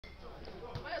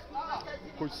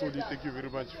Coach Soli, thank you very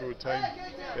much for your time.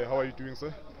 How are you doing,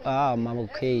 sir? I'm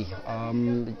okay.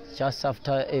 Just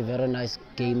after a very nice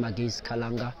game against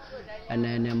Khalanga, and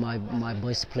then my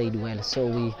boys played well,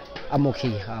 so I'm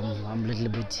okay. I'm a little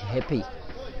bit happy.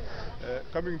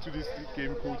 Coming to this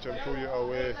game, Coach, I'm sure you're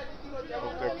aware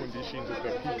of the conditions of the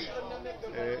pitch.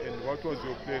 And what was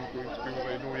your plan going to be?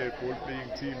 I know you're a ball-playing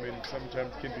team, and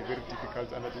sometimes it can be very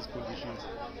difficult under these conditions.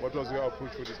 What was your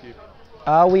approach for this game?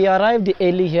 We arrived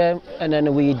early here, and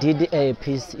then we did a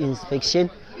pitch inspection.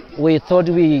 We thought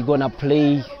we were gonna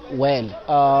play well,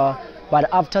 but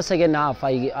after second half,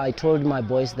 I told my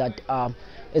boys that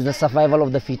it's the survival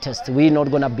of the fittest. We're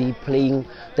not gonna be playing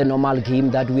the normal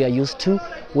game that we are used to.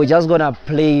 We're just gonna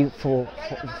play for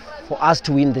us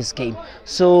to win this game.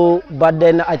 So, but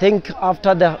then I think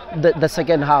after the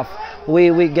second half,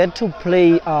 we get to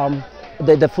play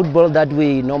the football that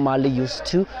we normally used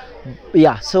to.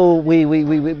 Yeah, so we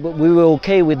were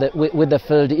okay with the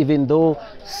field, even though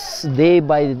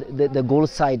by the goal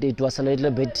side it was a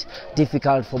little bit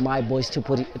difficult for my boys to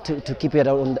put it, to keep it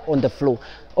on the floor,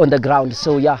 on the ground.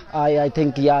 So yeah, I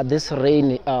think this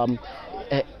rain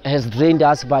has drained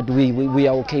us, but we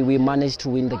are okay. We managed to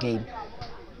win the game.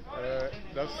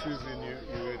 Last season you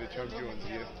were the champions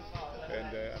here,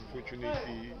 and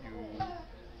unfortunately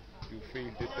you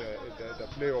failed at the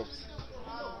playoffs.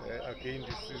 Again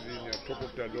this season you're top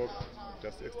of the log,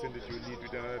 just extended your lead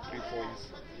with another 3 points.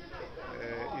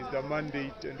 Is the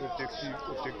mandate and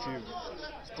objective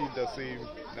still the same?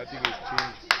 Nothing has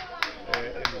changed?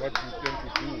 And what do you plan to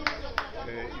do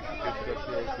if you get to the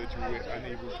playoffs that you were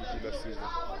unable to do last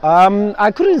season?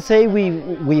 I couldn't say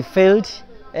we failed.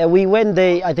 We went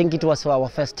there, I think it was our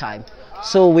first time,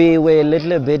 so we were a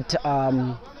little bit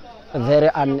very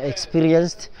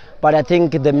unexperienced, but I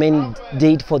think the main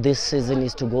date for this season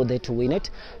is to go there to win it,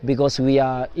 because we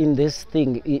are in this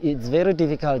thing. It's very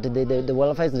difficult. The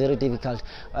welfare is very difficult.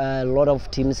 A lot of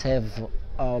teams have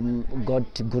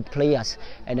got good players,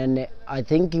 and then I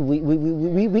think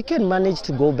we can manage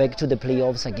to go back to the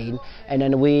playoffs again. And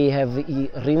then we have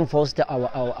reinforced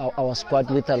our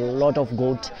squad with a lot of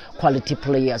good quality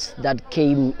players that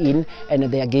came in, and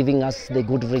they are giving us the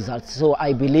good results. So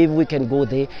I believe we can go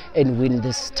there and win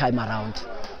this time around.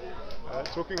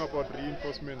 Talking about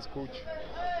reinforcements, Coach,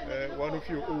 one of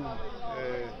your own,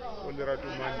 Oliven,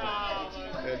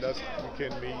 last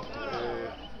weekend a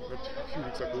few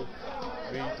weeks ago,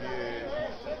 made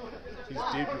his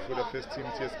debut for the first team,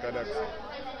 TS Galaxy.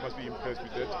 Must be impressed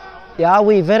with that. Yeah,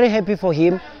 we're very happy for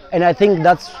him, and I think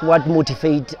that's what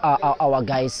motivates our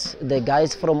guys, the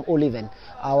guys from Oliven.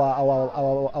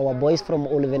 Our boys from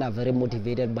Oliven are very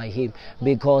motivated by him,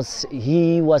 because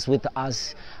he was with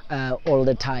us all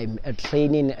the time at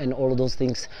training and all those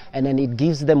things, and then it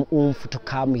gives them oomph to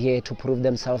come here to prove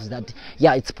themselves that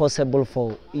it's possible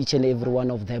for each and every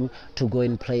one of them to go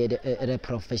and play at a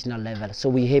professional level. So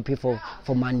we're happy for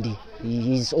Mandy.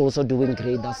 He's also doing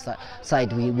great that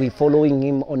side. We're following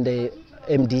him on the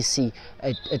MDC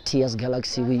at TS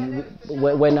Galaxy.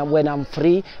 When I'm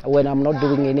free, when I'm not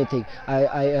doing anything,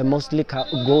 I mostly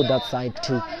go that side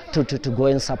to go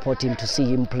and support him, to see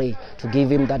him play, to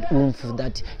give him that oomph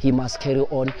that he must carry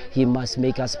on. He must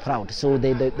make us proud. So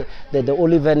the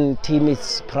Oliven team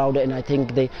is proud, and I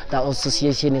think the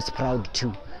association is proud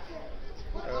too.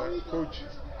 Coach,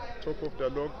 top of the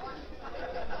log,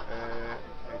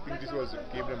 I think this was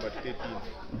game number 13.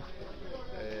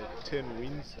 10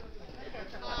 wins,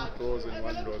 2 draws and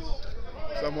 1 loss.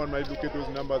 Someone might look at those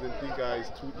numbers and think it's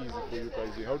too easy for you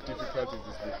guys. How difficult is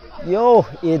this league? Yo,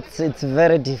 it's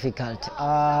very difficult.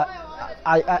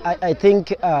 I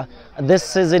think this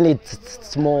season it's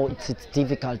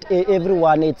difficult.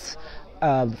 Everyone is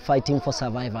fighting for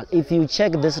survival. If you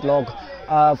check this log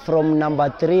from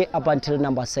number 3 up until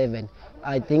number 7,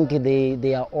 I think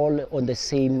they are all on the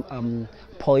same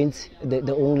points.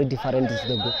 The only difference is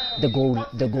the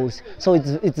goals. So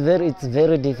it's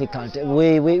very difficult.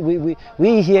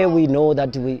 We here, we know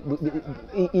that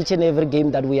each and every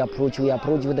game that we approach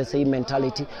with the same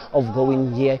mentality of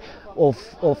going here,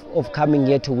 of coming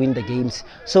here to win the games.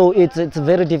 So it's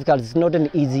very difficult. It's not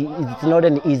an easy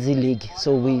league.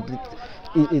 So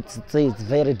it's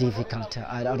very difficult.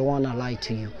 I don't want to lie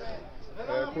to you.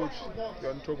 Coach,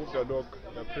 you're on top of the log,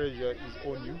 the pressure is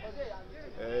on you,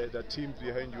 the teams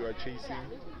behind you are chasing,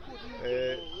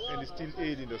 and it's still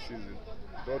early in the season,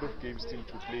 a lot of games still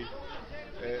to play.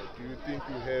 Do you think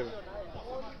you have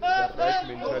the right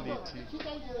mentality,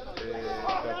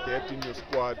 the depth in your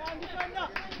squad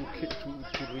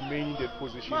to remain in that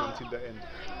position until the end?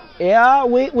 Yeah,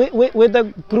 with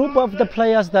the group of the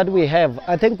players that we have,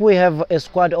 I think we have a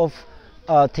squad of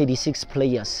 36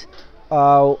 players.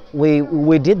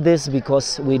 we did this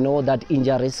because we know that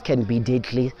injuries can be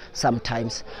deadly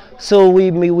sometimes. So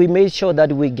we made sure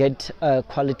that we get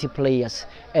quality players,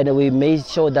 and we made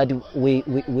sure that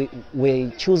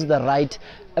we choose the right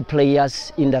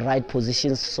players in the right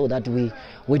positions, so that we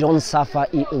don't suffer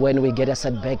when we get a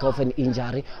setback of an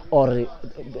injury or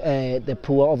the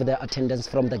poor of the attendance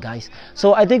from the guys.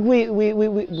 So I think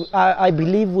I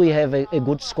believe we have a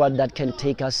good squad that can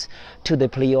take us to the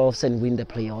playoffs and win the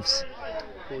playoffs.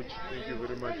 Coach, thank you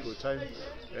very much for your time,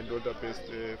 and all the best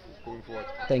going forward.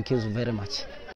 Thank you very much.